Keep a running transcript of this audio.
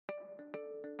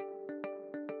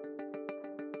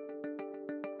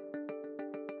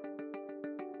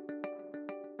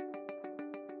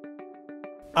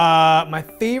My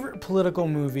favorite political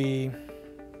movie.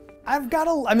 I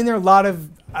mean, there are a lot of,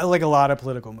 I like a lot of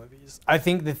political movies. I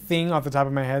think the thing off the top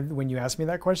of my head when you ask me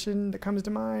that question that comes to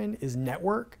mind is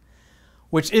Network,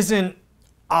 which isn't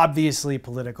obviously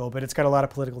political, but it's got a lot of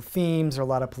political themes or a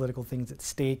lot of political things at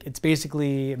stake. It's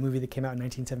basically a movie that came out in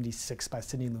 1976 by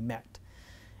Sidney Lumet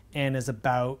and is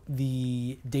about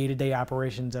the day-to-day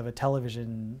operations of a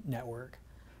television network,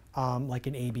 like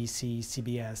an ABC,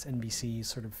 CBS, NBC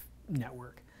sort of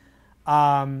network.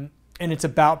 And it's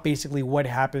about basically what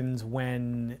happens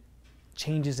when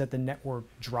changes at the network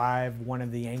drive one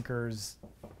of the anchors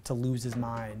to lose his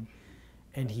mind,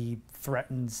 and he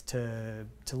threatens to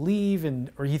leave,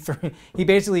 or he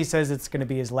basically says it's going to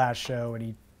be his last show, and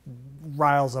he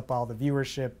riles up all the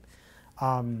viewership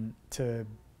to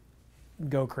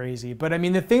go crazy. But I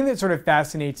mean, the thing that sort of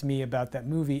fascinates me about that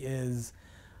movie is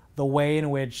the way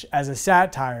in which, as a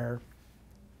satire,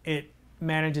 it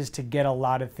manages to get a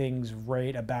lot of things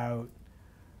right about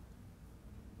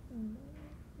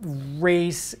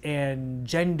race and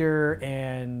gender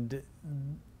and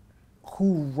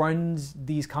who runs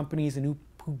these companies and who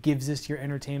gives us your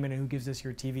entertainment and who gives us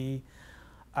your TV.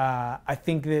 I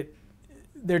think that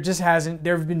there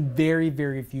have been very,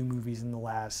 very few movies in the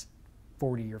last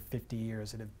 40 or 50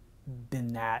 years that have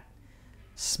been that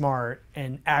smart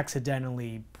and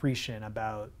accidentally prescient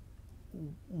about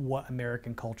what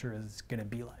American culture is going to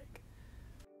be like.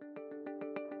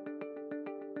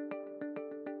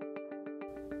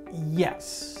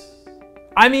 Yes.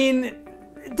 I mean,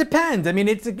 it depends. I mean,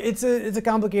 it's a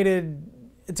complicated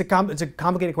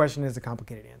question. It's a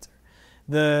complicated answer.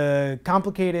 The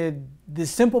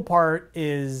simple part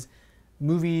is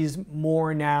movies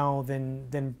more now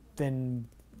than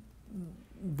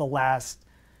the last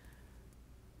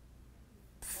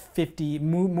 50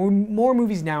 more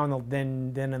movies now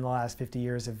than in the last 50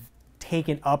 years have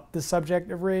taken up the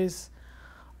subject of race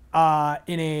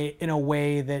in a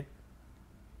way that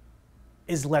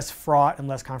is less fraught and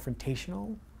less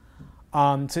confrontational,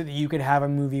 so that you could have a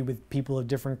movie with people of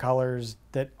different colors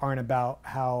that aren't about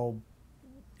how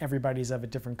everybody's of a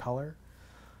different color.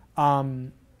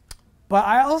 But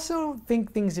I also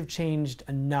think things have changed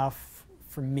enough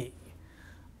for me.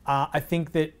 I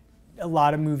think that a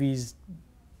lot of movies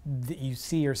that you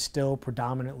see are still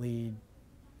predominantly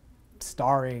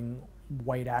starring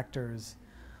white actors.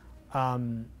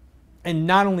 And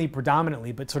not only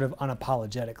predominantly, but sort of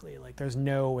unapologetically. Like, there's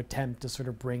no attempt to sort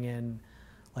of bring in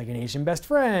like an Asian best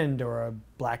friend or a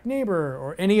black neighbor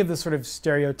or any of the sort of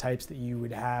stereotypes that you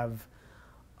would have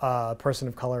a person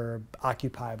of color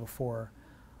occupy before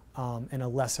in a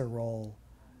lesser role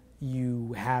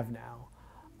you have now.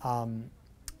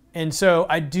 And so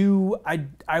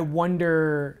I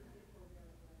wonder,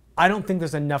 I don't think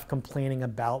there's enough complaining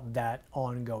about that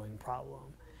ongoing problem.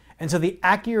 And so the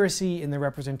accuracy in the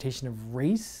representation of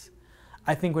race,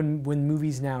 I think when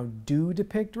movies now do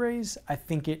depict race, I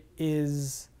think it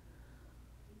is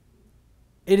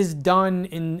done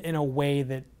in a way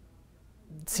that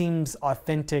seems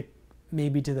authentic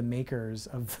maybe to the makers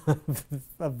of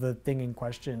the thing in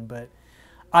question. But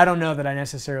I don't know that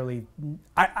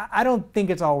I don't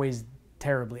think it's always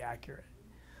terribly accurate.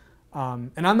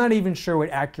 And I'm not even sure what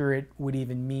accurate would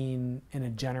even mean in a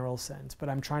general sense, but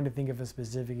I'm trying to think of a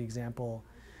specific example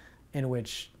in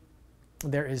which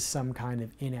there is some kind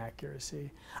of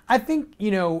inaccuracy. I think,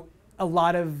 a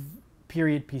lot of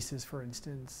period pieces, for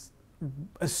instance,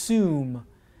 assume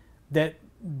that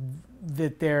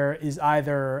there is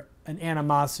either an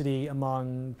animosity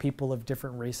among people of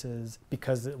different races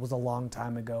because it was a long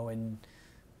time ago and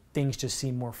things just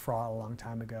seemed more fraught a long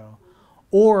time ago,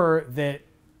 or that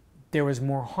there was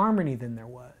more harmony than there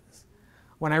was.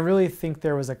 When I really think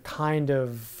there was it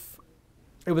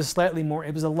was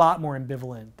a lot more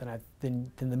ambivalent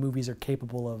than the movies are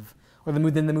capable of, or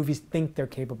than the movies think they're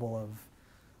capable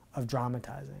of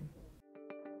dramatizing.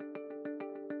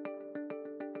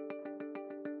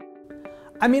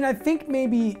 I mean, I think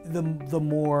maybe the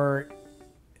more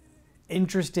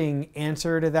interesting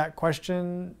answer to that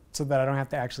question, so that I don't have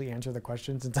to actually answer the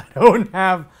question, since I don't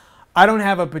have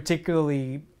a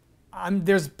particularly,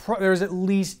 there's at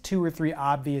least 2 or 3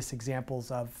 obvious examples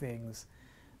of things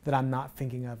that I'm not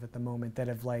thinking of at the moment that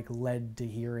have led to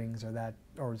hearings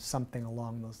or something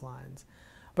along those lines.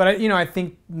 But I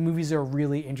think movies are a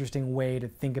really interesting way to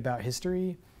think about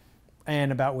history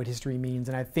and about what history means.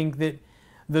 And I think that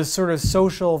the sort of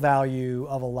social value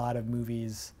of a lot of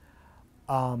movies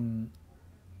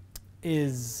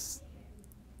is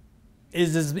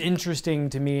as interesting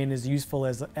to me and as useful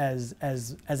as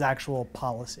actual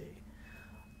policy.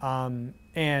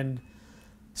 And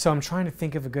So I'm trying to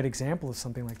think of a good example of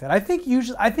something like that. I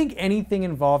think anything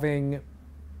involving,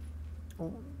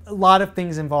 a lot of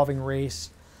things involving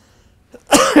race,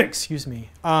 excuse me,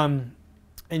 and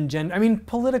gender. I mean,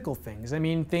 political things. I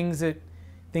mean, things that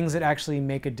actually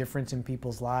make a difference in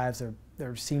people's lives,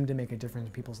 or seem to make a difference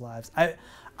in people's lives.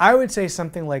 I would say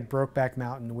something like Brokeback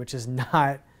Mountain, which is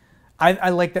not. I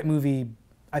like that movie.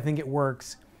 I think it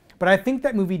works. But I think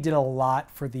that movie did a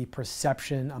lot for the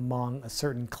perception among a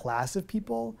certain class of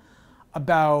people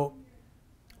about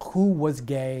who was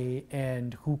gay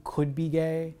and who could be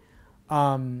gay.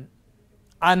 I'm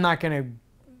not going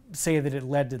to say that it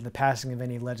led to the passing of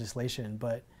any legislation,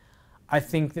 but I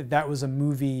think that that was a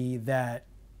movie that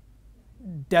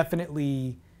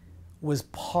definitely was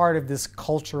part of this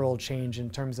cultural change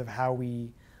in terms of how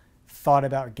we thought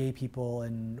about gay people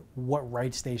and what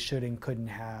rights they should and couldn't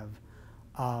have.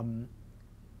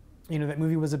 You know, that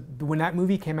movie was when that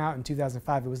movie came out in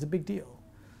 2005, it was a big deal.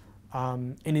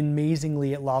 And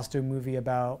amazingly, it lost to a movie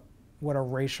about what a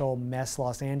racial mess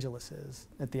Los Angeles is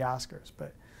at the Oscars.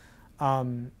 But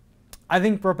I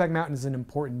think Brokeback Mountain is an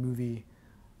important movie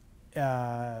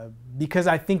because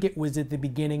I think it was at the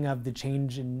beginning of the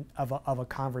change of a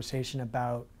conversation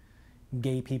about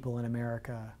gay people in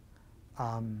America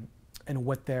and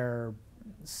what their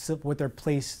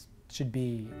place should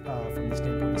be from the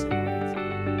standpoint of civil rights.